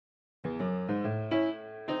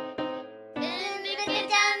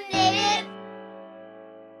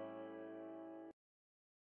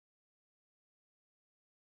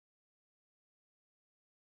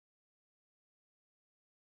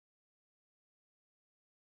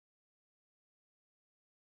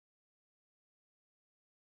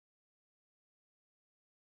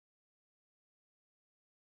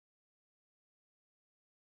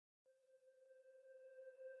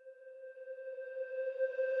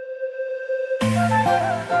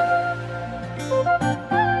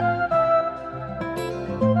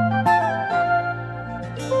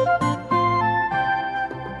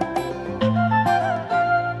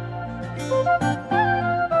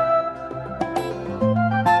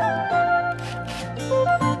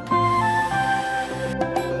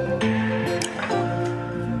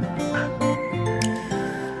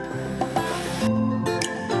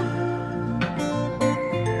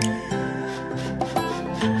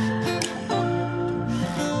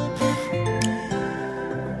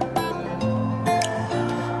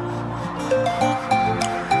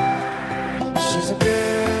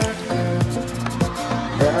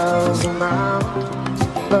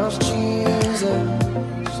Loves Jesus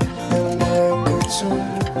and America too.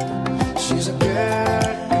 She's a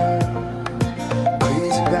good girl,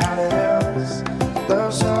 crazy about hills.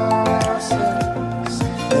 Loves horses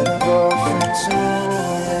and a boyfriend too.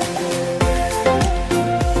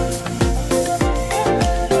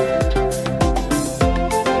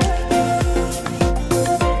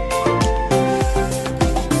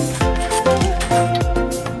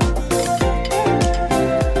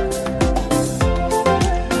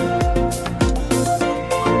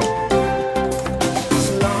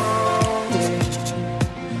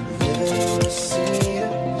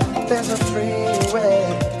 There's a freeway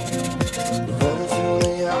running through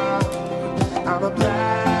the yard. I'm a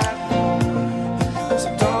bad boy, so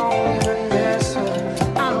don't even listen.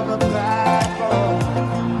 I'm a bad boy,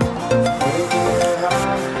 breaking your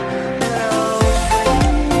heart. And I'm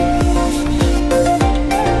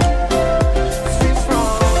free from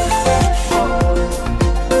falling.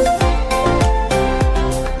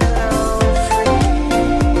 And I'm free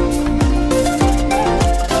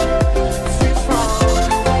from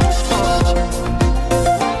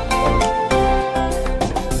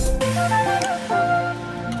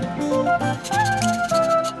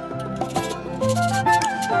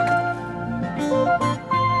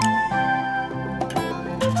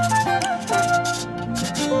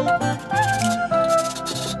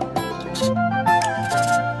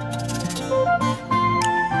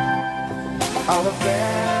all the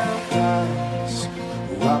vampires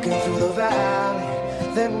walking through the valley.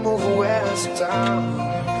 They move west down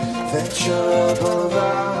Ventura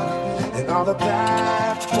Boulevard, and all the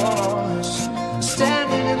bad boys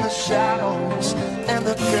standing in the shadows, and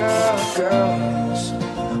the good girls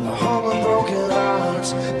are home with broken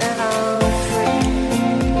hearts. And I'm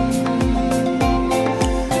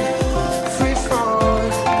free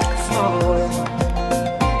falling.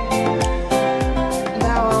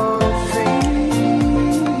 Now I'm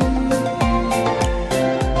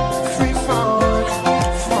free falling.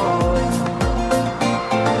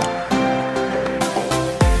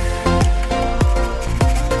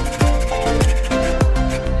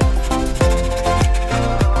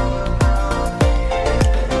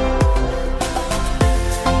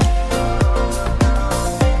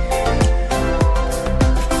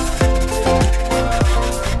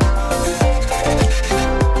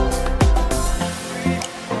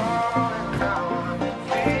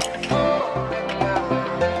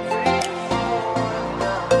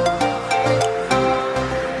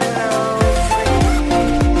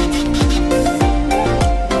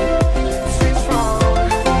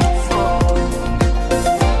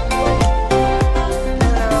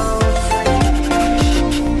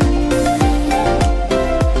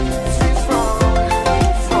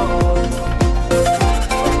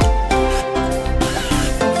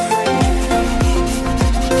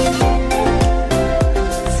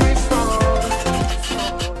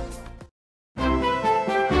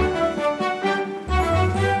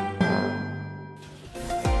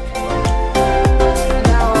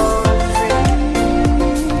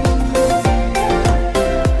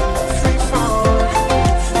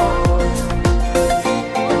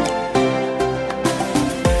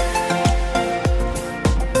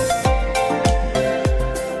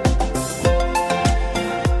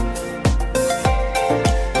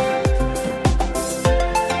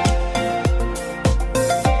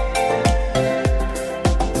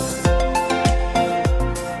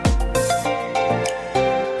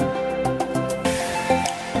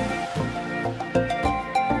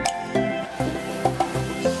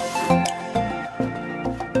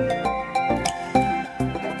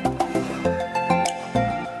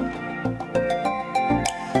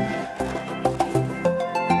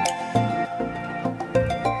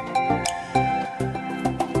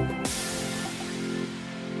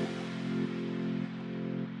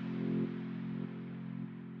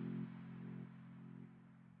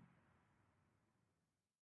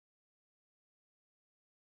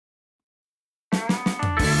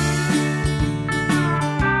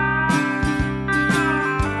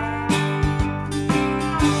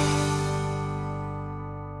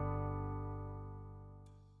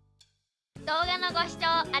 動画のご視聴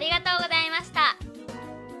ありがとうございました。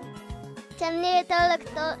チャンネル登録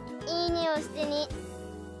といいねをしてね。